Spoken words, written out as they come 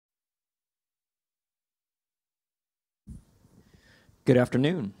Good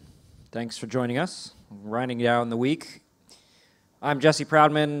afternoon. Thanks for joining us. Winding down the week. I'm Jesse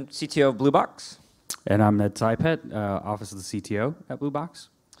Proudman, CTO of Blue Box. And I'm Ned Typet, Office of the CTO at Blue Box.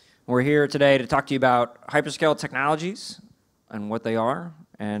 We're here today to talk to you about hyperscale technologies and what they are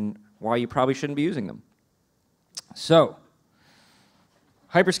and why you probably shouldn't be using them. So,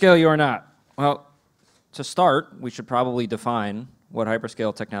 hyperscale you or not? Well, to start, we should probably define what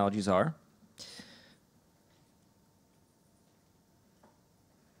hyperscale technologies are.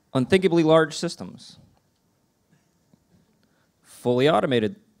 Unthinkably large systems. Fully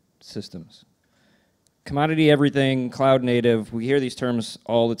automated systems. Commodity everything, cloud native. We hear these terms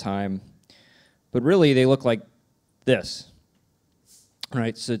all the time. But really, they look like this. All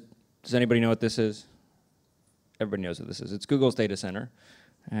right, so does anybody know what this is? Everybody knows what this is. It's Google's data center.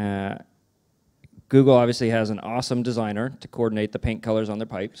 Google obviously has an awesome designer to coordinate the paint colors on their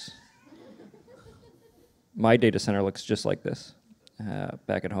pipes. My data center looks just like this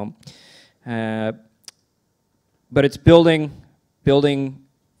back at home. But it's building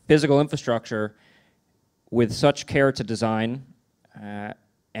physical infrastructure with such care to design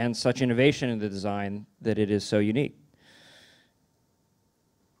and such innovation in the design that it is so unique.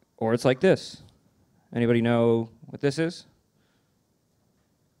 Or it's like this. Anybody know what this is?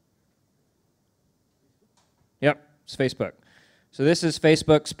 Yep, it's Facebook. So this is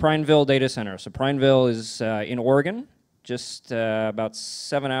Facebook's Prineville data center. So Prineville is in Oregon, just about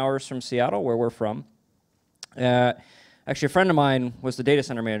 7 hours from Seattle, where we're from. Actually, a friend of mine was the data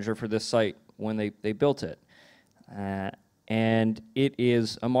center manager for this site when they built it. And it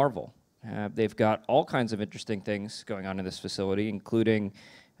is a marvel. They've got all kinds of interesting things going on in this facility, including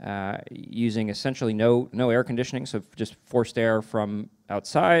using essentially no air conditioning, so just forced air from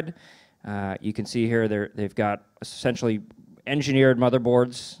outside. You can see here they've got essentially engineered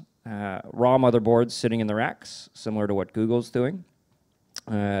motherboards, raw motherboards sitting in the racks, similar to what Google's doing.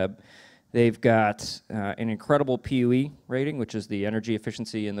 They've got an incredible PUE rating, which is the energy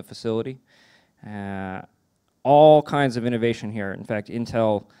efficiency in the facility. All kinds of innovation here. In fact,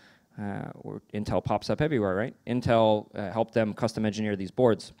 Intel pops up everywhere, right? Intel helped them custom engineer these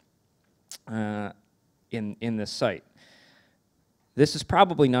boards in this site. This is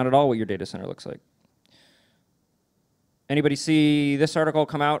probably not at all what your data center looks like. Anybody see this article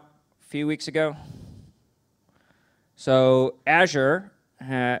come out a few weeks ago? So Azure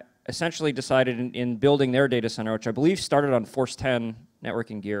essentially decided in building their data center, which I believe started on Force 10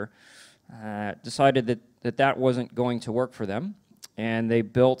 networking gear, decided that wasn't going to work for them. And they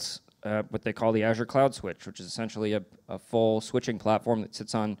built what they call the Azure Cloud Switch, which is essentially a full switching platform that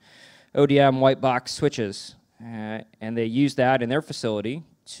sits on ODM white box switches. And they used that in their facility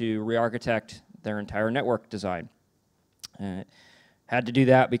to re-architect their entire network design. Had to do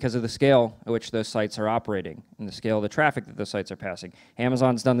that because of the scale at which those sites are operating and the scale of the traffic that those sites are passing.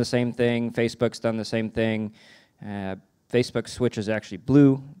 Amazon's done the same thing. Facebook's done the same thing. Facebook's switch is actually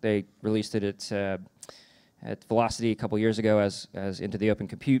blue. They released it at Velocity a couple years ago as into the Open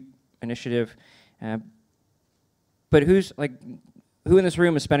Compute initiative. But who in this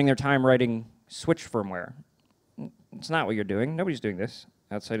room is spending their time writing switch firmware? It's not what you're doing. Nobody's doing this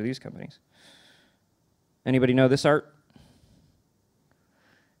outside of these companies. Anybody know this art?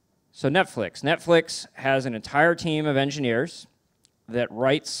 So Netflix has an entire team of engineers that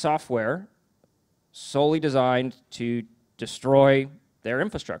writes software solely designed to destroy their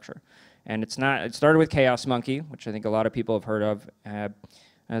infrastructure. And it started with Chaos Monkey, which I think a lot of people have heard of.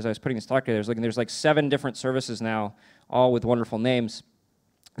 As I was putting this talk together, there's like 7 different services now, all with wonderful names,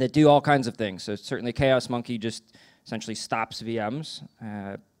 that do all kinds of things. So certainly Chaos Monkey just essentially stops VMs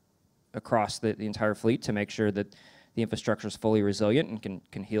across the entire fleet to make sure that the infrastructure is fully resilient and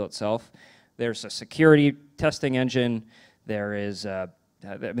can heal itself. There's a security testing engine. There's 7.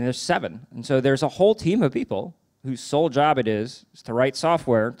 And so there's a whole team of people whose sole job it is to write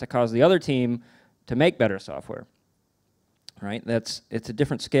software to cause the other team to make better software. Right? It's a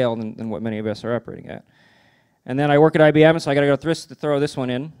different scale than what many of us are operating at. And then I work at IBM, so I got to throw this one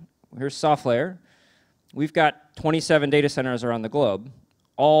in. Here's SoftLayer. We've got 27 data centers around the globe,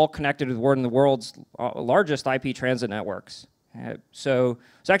 all connected with one of the world's largest IP transit networks. So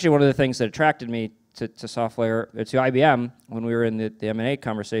it's actually one of the things that attracted me to SoftLayer, to IBM, when we were in the M&A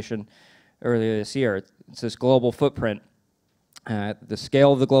conversation earlier this year. It's this global footprint. The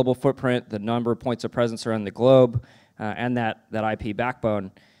scale of the global footprint, the number of points of presence around the globe, and that IP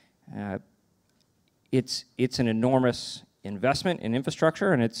backbone. It's an enormous investment in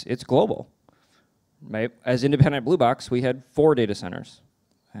infrastructure, and it's global. Right? As independent Blue Box, we had 4 data centers.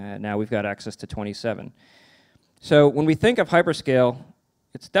 Now we've got access to 27. So when we think of hyperscale,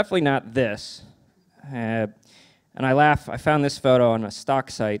 it's definitely not this. And I laugh, I found this photo on a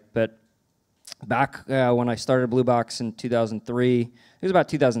stock site, but back when I started Blue Box in 2003, it was about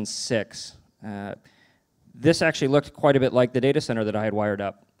 2006, this actually looked quite a bit like the data center that I had wired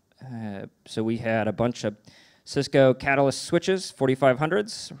up. So we had a bunch of Cisco Catalyst switches,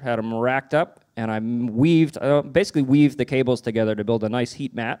 4500s, had them racked up, and I basically weaved the cables together to build a nice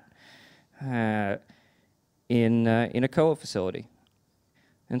heat mat in a colo facility.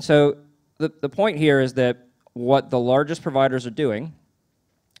 And so the point here is that what the largest providers are doing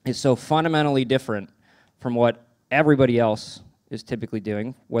is so fundamentally different from what everybody else is typically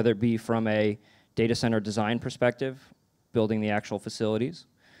doing, whether it be from a data center design perspective, building the actual facilities,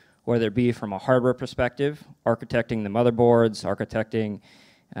 whether it be from a hardware perspective, architecting the motherboards, architecting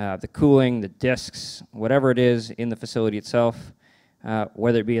the cooling, the disks, whatever it is in the facility itself,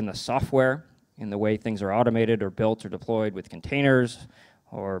 whether it be in the software, in the way things are automated or built or deployed with containers,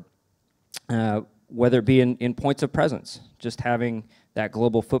 or whether it be in points of presence, just having that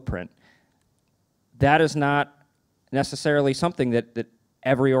global footprint. That is not necessarily something that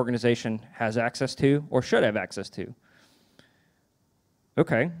every organization has access to or should have access to.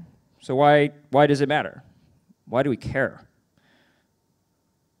 Okay, so why does it matter? Why do we care?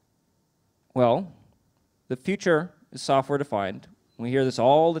 Well, the future is software defined. We hear this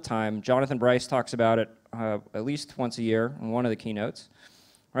all the time. Jonathan Bryce talks about it at least once a year in one of the keynotes.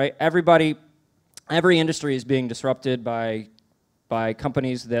 Right? Every industry is being disrupted by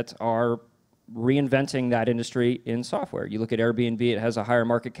companies that are reinventing that industry in software. You look at Airbnb, it has a higher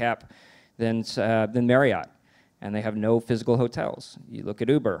market cap than Marriott, and they have no physical hotels. You look at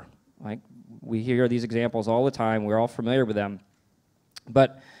Uber, like we hear these examples all the time, we're all familiar with them.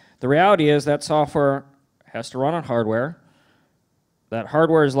 But the reality is that software has to run on hardware. That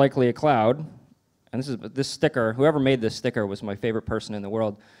hardware is likely a cloud, and this sticker, whoever made this sticker was my favorite person in the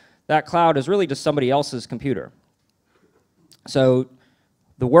world. That cloud is really just somebody else's computer. So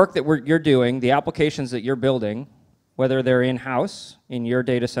the work that you're doing, the applications that you're building, whether they're in-house in your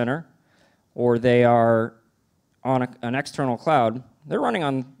data center or they are on an external cloud, they're running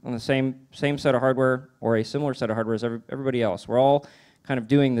on the same set of hardware or a similar set of hardware as everybody else. We're all kind of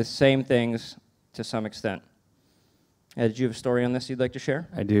doing the same things to some extent. Did you have a story on this you'd like to share?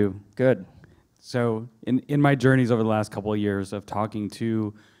 I do. Good. So in my journeys over the last couple of years of talking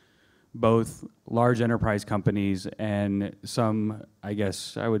to both large enterprise companies and some, I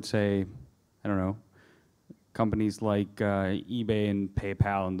guess I would say, I don't know, companies like eBay and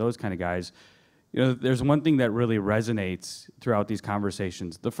PayPal and those kind of guys, you know, there's one thing that really resonates throughout these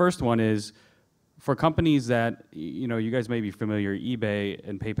conversations. The first one is for companies that, you know, you guys may be familiar, eBay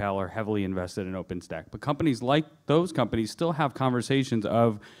and PayPal are heavily invested in OpenStack, but companies like those companies still have conversations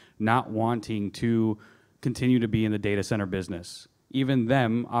of not wanting to continue to be in the data center business. Even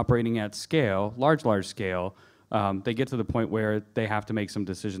them operating at scale, large scale, they get to the point where they have to make some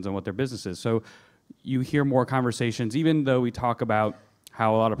decisions on what their business is. So you hear more conversations, even though we talk about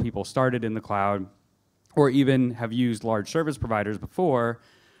how a lot of people started in the cloud or even have used large service providers before,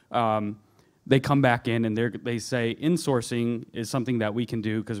 they come back in and they say insourcing is something that we can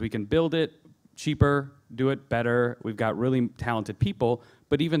do because we can build it cheaper, do it better. We've got really talented people.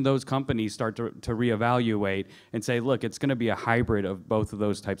 But even those companies start to reevaluate and say, look, it's going to be a hybrid of both of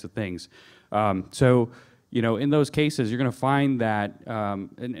those types of things. So, you know, in those cases, you're going to find that,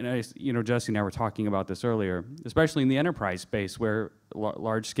 you know, Jesse and I were talking about this earlier, especially in the enterprise space where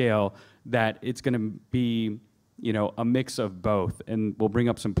large scale, that it's going to be, you know, a mix of both. And we'll bring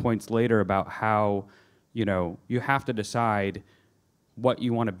up some points later about how, you know, you have to decide what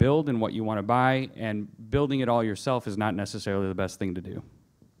you want to build and what you want to buy, and building it all yourself is not necessarily the best thing to do.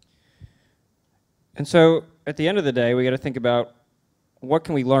 And so at the end of the day, we got to think about what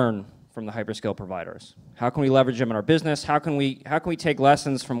can we learn from the hyperscale providers? How can we leverage them in our business? How can we take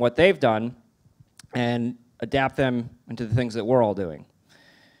lessons from what they've done and adapt them into the things that we're all doing?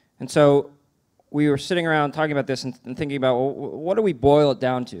 And so we were sitting around talking about this and thinking about, well, what do we boil it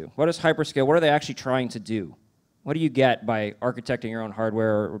down to? What is hyperscale? What are they actually trying to do? What do you get by architecting your own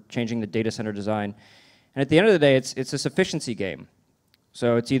hardware or changing the data center design? And at the end of the day, it's a sufficiency game.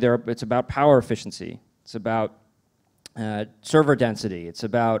 So it's about power efficiency, it's about server density, it's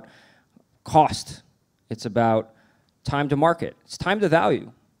about cost, it's about time to market, it's time to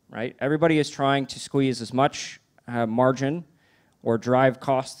value, right? Everybody is trying to squeeze as much margin or drive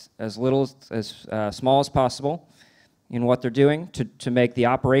costs as little as small as possible in what they're doing to make the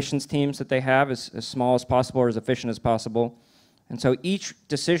operations teams that they have as small as possible or as efficient as possible. And so each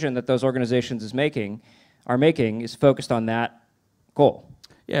decision that those organizations are making is focused on that goal.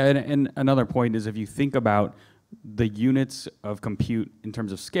 Yeah, and another point is if you think about the units of compute in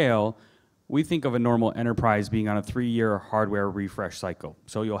terms of scale, we think of a normal enterprise being on a 3-year hardware refresh cycle.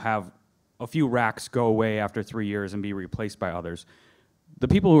 So you'll have a few racks go away after 3 years and be replaced by others. The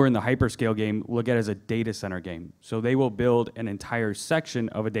people who are in the hyperscale game look at it as a data center game. So they will build an entire section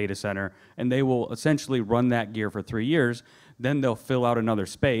of a data center, and they will essentially run that gear for 3 years. Then they'll fill out another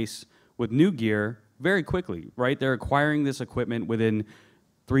space with new gear very quickly, right? They're acquiring this equipment within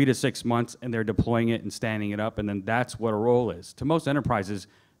 3 to 6 months, and they're deploying it and standing it up, and then that's what a role is. To most enterprises,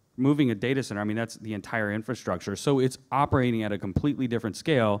 moving a data center, I mean, that's the entire infrastructure. So it's operating at a completely different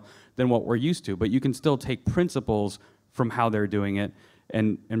scale than what we're used to, but you can still take principles from how they're doing it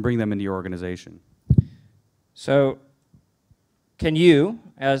and bring them into your organization. So can you,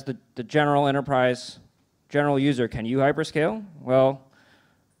 as the general enterprise, general user, can you hyperscale? Well,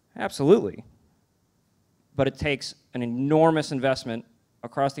 absolutely. But it takes an enormous investment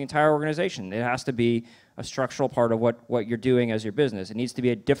across the entire organization. It has to be a structural part of what you're doing as your business. It needs to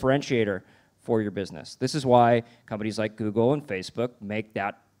be a differentiator for your business. This is why companies like Google and Facebook make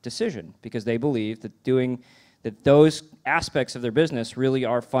that decision, because they believe that those aspects of their business really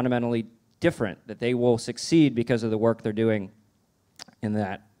are fundamentally different, that they will succeed because of the work they're doing in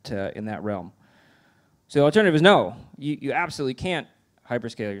that realm. So the alternative is no. You absolutely can't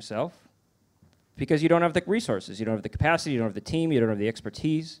hyperscale yourself because you don't have the resources, you don't have the capacity, you don't have the team, you don't have the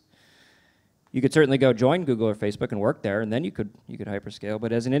expertise. You could certainly go join Google or Facebook and work there, and then you could hyperscale.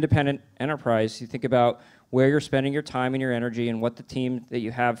 But as an independent enterprise, you think about where you're spending your time and your energy and what the team that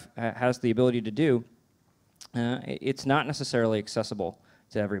you have has the ability to do. It's not necessarily accessible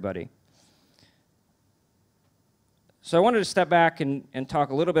to everybody. So I wanted to step back and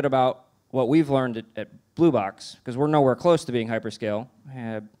talk a little bit about what we've learned at Blue Box, because we're nowhere close to being hyperscale.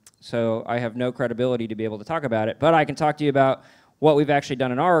 So I have no credibility to be able to talk about it. But I can talk to you about what we've actually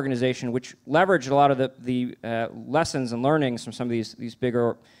done in our organization, which leveraged a lot of the lessons and learnings from some of these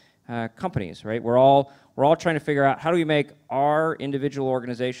bigger companies, right? We're all trying to figure out how do we make our individual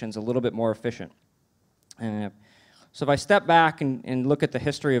organizations a little bit more efficient. So if I step back and look at the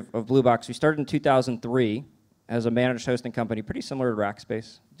history of Blue Box, we started in 2003 as a managed hosting company, pretty similar to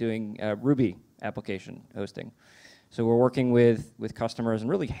Rackspace, doing Ruby application hosting. So we're working with customers and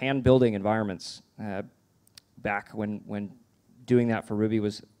really hand-building environments back when doing that for Ruby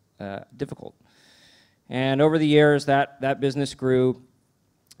was difficult. And over the years, that business grew,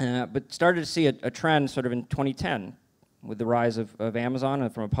 but started to see a trend sort of in 2010 with the rise of Amazon,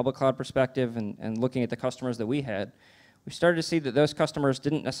 and from a public cloud perspective and looking at the customers that we had. We started to see that those customers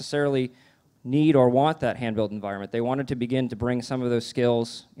didn't necessarily need or want that hand-built environment. They wanted to begin to bring some of those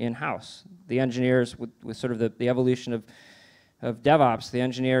skills in-house. The engineers, with sort of the evolution of DevOps, the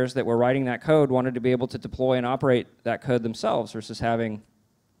engineers that were writing that code wanted to be able to deploy and operate that code themselves versus having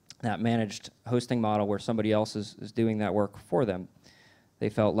that managed hosting model where somebody else is doing that work for them. They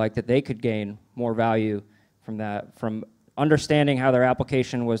felt like that they could gain more value from understanding how their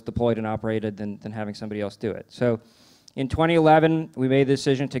application was deployed and operated than having somebody else do it. So in 2011, we made the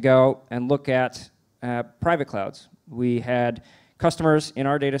decision to go and look at private clouds. We had customers in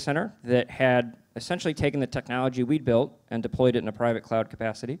our data center that had essentially taken the technology we'd built and deployed it in a private cloud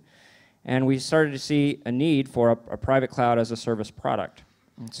capacity. And we started to see a need for a private cloud as a service product.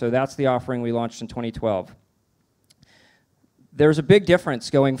 And so that's the offering we launched in 2012. There's a big difference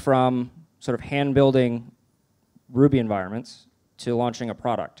going from sort of hand-building Ruby environments to launching a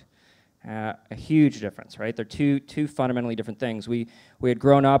product. A huge difference, right? They're two fundamentally different things. We had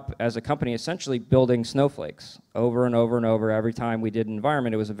grown up as a company essentially building snowflakes over and over and over. Every time we did an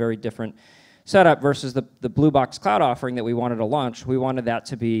environment, it was a very different setup versus the Blue Box Cloud offering that we wanted to launch. We wanted that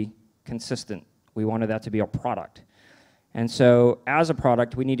to be consistent. We wanted that to be a product. And so as a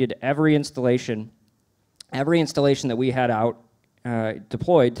product, we needed every installation that we had out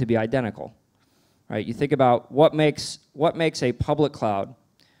deployed to be identical. Right? You think about what makes a public cloud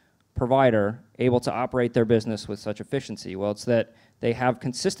provider able to operate their business with such efficiency. Well, it's that they have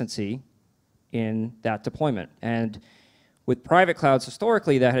consistency in that deployment. And with private clouds,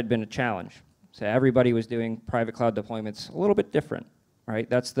 historically, that had been a challenge. So everybody was doing private cloud deployments a little bit different, right?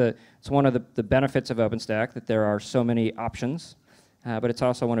 It's one of the benefits of OpenStack, that there are so many options, but it's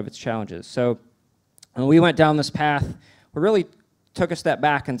also one of its challenges. So when we went down this path, we really took a step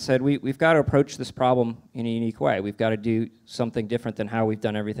back and said, we've got to approach this problem in a unique way. We've got to do something different than how we've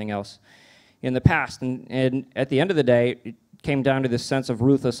done everything else in the past. And at the end of the day, it came down to this sense of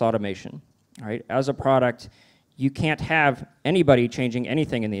ruthless automation. Right? As a product, you can't have anybody changing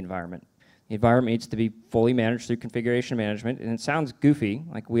anything in the environment. The environment needs to be fully managed through configuration management. And it sounds goofy,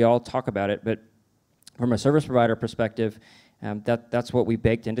 like we all talk about it, but from a service provider perspective, that's what we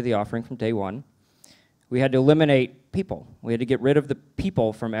baked into the offering from day one. we had to eliminate people. We had to get rid of the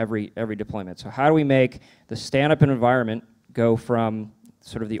people from every deployment. So how do we make the stand-up environment go from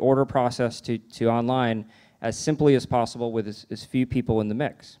sort of the order process to online as simply as possible with as few people in the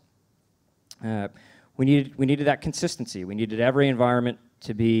mix? We needed that consistency. We needed every environment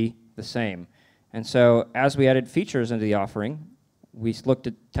to be the same. And so as we added features into the offering, we looked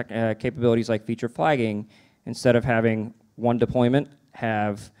at capabilities like feature flagging. Instead of having one deployment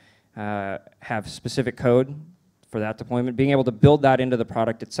have specific code for that deployment, being able to build that into the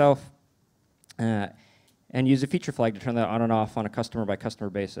product itself and use a feature flag to turn that on and off on a customer-by-customer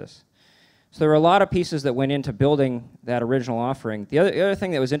basis. So there were a lot of pieces that went into building that original offering. The other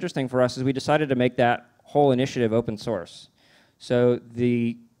thing that was interesting for us is we decided to make that whole initiative open source. So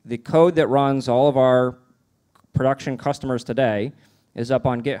the code that runs all of our production customers today is up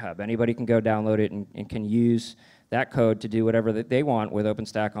on GitHub. Anybody can go download it and can use that code to do whatever that they want with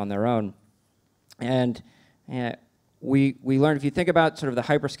OpenStack on their own. And we learned, if you think about sort of the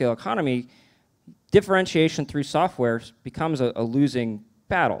hyperscale economy, differentiation through software becomes a losing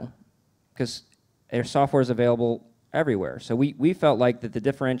battle because their software is available everywhere. So we felt like that the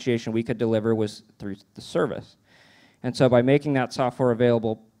differentiation we could deliver was through the service. And so by making that software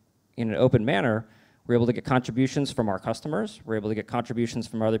available in an open manner, we're able to get contributions from our customers. We're able to get contributions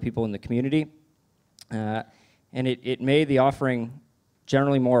from other people in the community. And it made the offering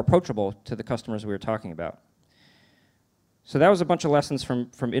generally more approachable to the customers we were talking about. So that was a bunch of lessons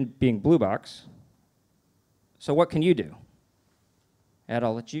from being Blue Box. So what can you do? Ed,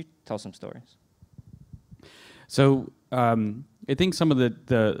 I'll let you tell some stories. So I think some of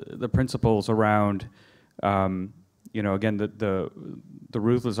the principles around, again, the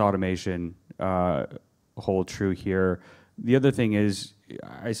ruthless automation hold true here. The other thing is,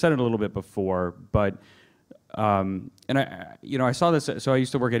 I said it a little bit before, but I saw this. So I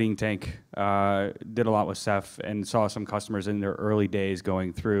used to work at Inktank, did a lot with Ceph, and saw some customers in their early days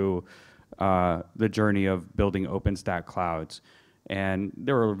going through the journey of building OpenStack clouds. And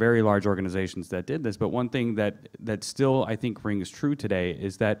there were very large organizations that did this, but one thing that still I think rings true today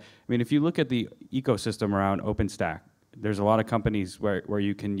is that, I mean, if you look at the ecosystem around OpenStack, there's a lot of companies where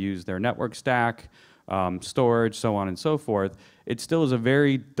you can use their network stack, storage, so on and so forth. It still is a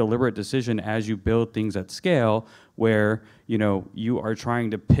very deliberate decision as you build things at scale where you are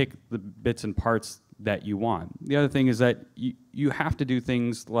trying to pick the bits and parts that you want. The other thing is that you have to do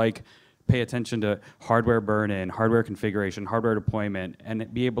things like pay attention to hardware burn-in, hardware configuration, hardware deployment,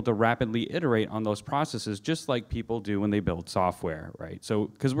 and be able to rapidly iterate on those processes just like people do when they build software, right? So,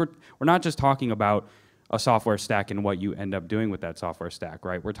 because we're not just talking about a software stack and what you end up doing with that software stack,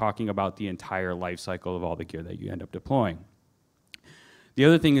 right? We're talking about the entire life cycle of all the gear that you end up deploying. The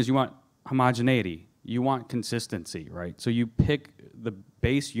other thing is you want homogeneity. You want consistency, right? So you pick the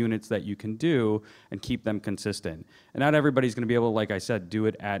base units that you can do and keep them consistent. And not everybody's going to be able to, like I said, do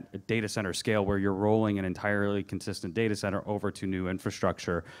it at a data center scale where you're rolling an entirely consistent data center over to new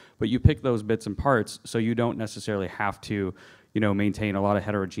infrastructure. But you pick those bits and parts so you don't necessarily have to, maintain a lot of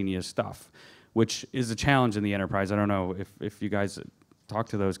heterogeneous stuff, which is a challenge in the enterprise. I don't know if you guys talk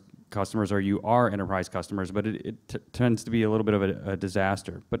to those customers or you are enterprise customers, but it tends to be a little bit of a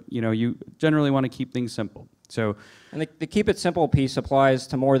disaster. But you generally want to keep things simple. So, and the keep it simple piece applies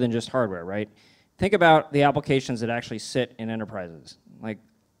to more than just hardware, right? Think about the applications that actually sit in enterprises. Like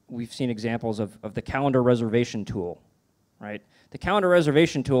we've seen examples of the calendar reservation tool, right? The calendar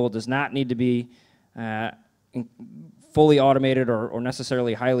reservation tool does not need to be fully automated or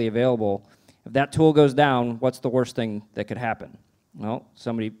necessarily highly available. If that tool goes down, what's the worst thing that could happen? Well,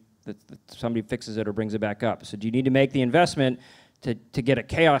 somebody fixes it or brings it back up. So do you need to make the investment to get a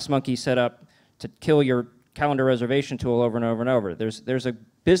chaos monkey set up to kill your calendar reservation tool over and over and over? There's a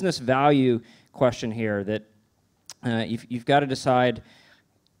business value question here that you've got to decide,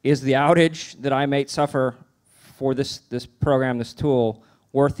 is the outage that I may suffer for this program, this tool,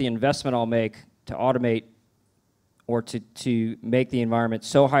 worth the investment I'll make to automate or to make the environment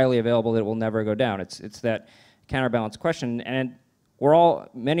so highly available that it will never go down? It's that counterbalance question. And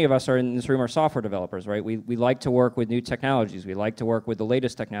many of us are in this room are software developers, right? We like to work with new technologies. We like to work with the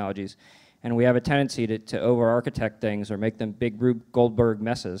latest technologies. And we have a tendency to over-architect things or make them big Rube Goldberg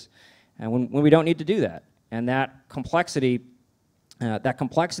messes. And when we don't need to do that. And that complexity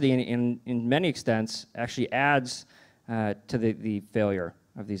in many extents actually adds to the failure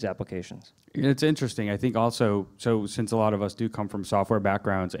of these applications. It's interesting. I think also, so since a lot of us do come from software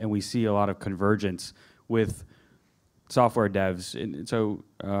backgrounds and we see a lot of convergence with software devs, and so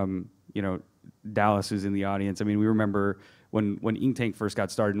Dallas is in the audience. I mean, we remember when Inktank first got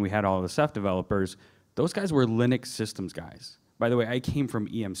started and we had all the Ceph developers, those guys were Linux systems guys. By the way, I came from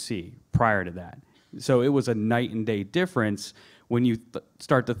EMC prior to that. So it was a night and day difference when you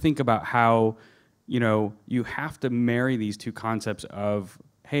start to think about how, you have to marry these two concepts of,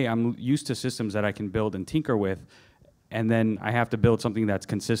 hey, I'm used to systems that I can build and tinker with, and then I have to build something that's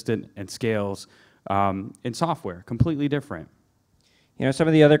consistent and scales in software. Completely different. Some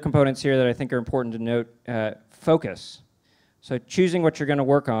of the other components here that I think are important to note, focus. So choosing what you're going to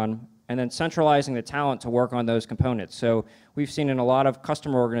work on, and then centralizing the talent to work on those components. So we've seen in a lot of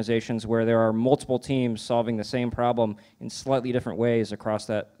customer organizations where there are multiple teams solving the same problem in slightly different ways across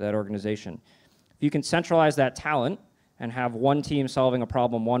that organization. If you can centralize that talent and have one team solving a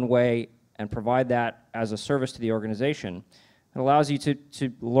problem one way and provide that as a service to the organization, it allows you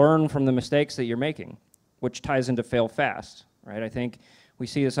to learn from the mistakes that you're making, which ties into fail fast, right? I think we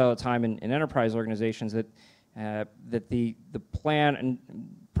see this all the time in enterprise organizations that the plan, and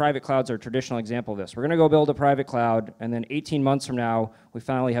private clouds are a traditional example of this. We're going to go build a private cloud, and then 18 months from now, we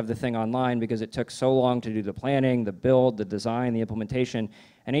finally have the thing online because it took so long to do the planning, the build, the design, the implementation.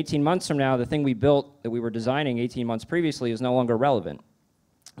 And 18 months from now, the thing we built that we were designing 18 months previously is no longer relevant.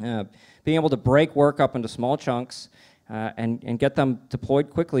 Being able to break work up into small chunks and get them deployed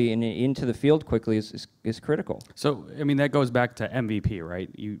quickly and into the field quickly is critical. So, I mean, that goes back to MVP, right?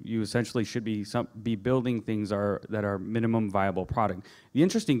 You essentially should be building things that are minimum viable product. The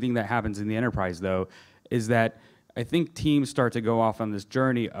interesting thing that happens in the enterprise, though, is that I think teams start to go off on this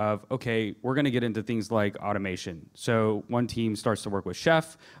journey of, okay, we're going to get into things like automation. So one team starts to work with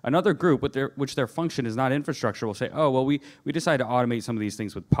Chef. Another group, which their function is not infrastructure, will say, oh, well, we decided to automate some of these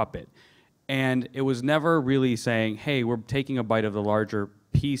things with Puppet. And it was never really saying, hey, we're taking a bite of the larger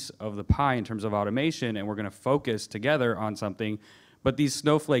piece of the pie in terms of automation, and we're going to focus together on something. But these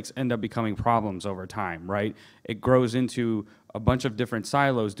snowflakes end up becoming problems over time, right? It grows into a bunch of different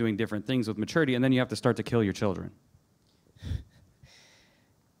silos doing different things with maturity, and then you have to start to kill your children.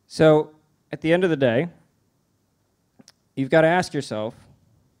 So at the end of the day, you've got to ask yourself,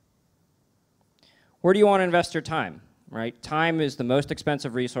 where do you want to invest your time? Right? Time is the most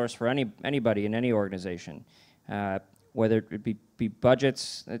expensive resource for anybody in any organization. Whether it be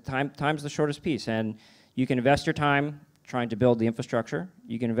budgets, time's the shortest piece. And you can invest your time trying to build the infrastructure.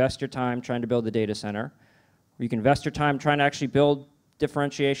 You can invest your time trying to build the data center. Or you can invest your time trying to actually build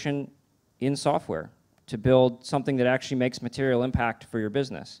differentiation in software to build something that actually makes material impact for your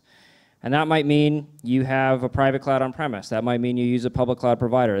business. And that might mean you have a private cloud on-premise. That might mean you use a public cloud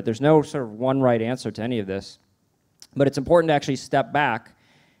provider. There's no sort of one right answer to any of this. But it's important to actually step back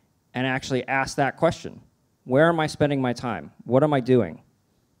and actually ask that question. Where am I spending my time? What am I doing?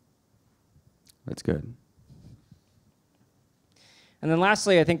 That's good. And then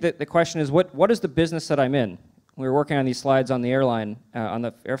lastly, I think that the question is, what is the business that I'm in? We were working on these slides on the airline, on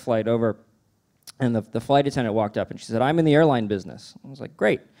the air flight over, and the flight attendant walked up and she said, I'm in the airline business. I was like,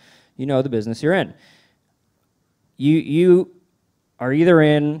 great. You know the business you're in. You are either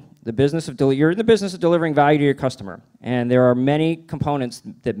in the business of you're in the business of delivering value to your customer, and there are many components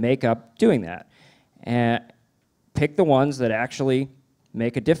that make up doing that. And pick the ones that actually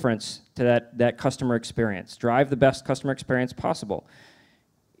make a difference to that customer experience. Drive the best customer experience possible.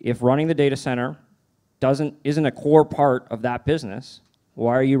 If running the data center isn't a core part of that business,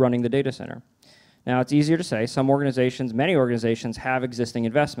 why are you running the data center? Now, it's easier to say. Many organizations have existing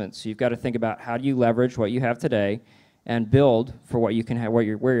investments. So you've got to think about how do you leverage what you have today and build for what you can have, where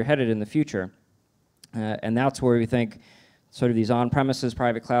you're headed in the future. And that's where we think sort of these on-premises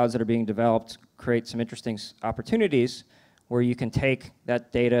private clouds that are being developed create some interesting opportunities where you can take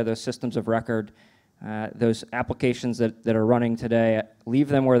that data, those systems of record, those applications that are running today, leave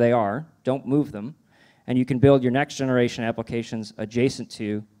them where they are, don't move them, and you can build your next generation applications adjacent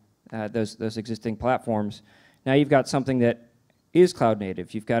to those existing platforms. Now you've got something that is cloud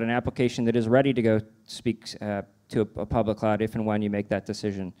native. You've got an application that is ready to go speak to a public cloud if and when you make that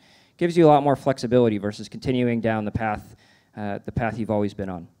decision. Gives you a lot more flexibility versus continuing down the path you've always been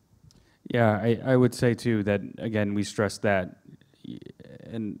on. Yeah, I would say too that, again, we stress that,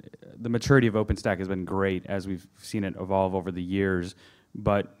 and the maturity of OpenStack has been great as we've seen it evolve over the years,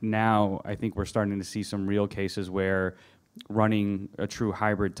 but now I think we're starting to see some real cases where running a true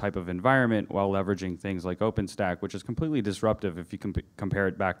hybrid type of environment while leveraging things like OpenStack, which is completely disruptive if you compare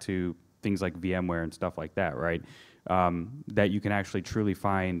it back to things like VMware and stuff like that, right? That you can actually truly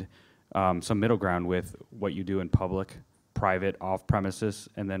find some middle ground with what you do in public, private off-premises,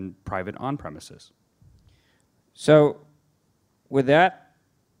 and then private on-premises. So with that,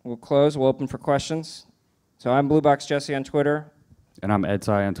 we'll close. We'll open for questions. So I'm Bluebox Jesse on Twitter. And I'm Ed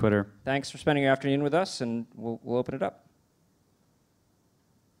Tsai on Twitter. Thanks for spending your afternoon with us, and we'll open it up.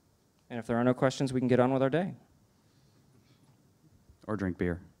 And if there are no questions, we can get on with our day. Or drink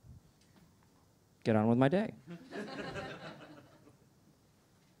beer. get on with my day.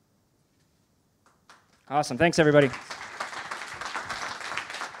 Awesome. Thanks, everybody.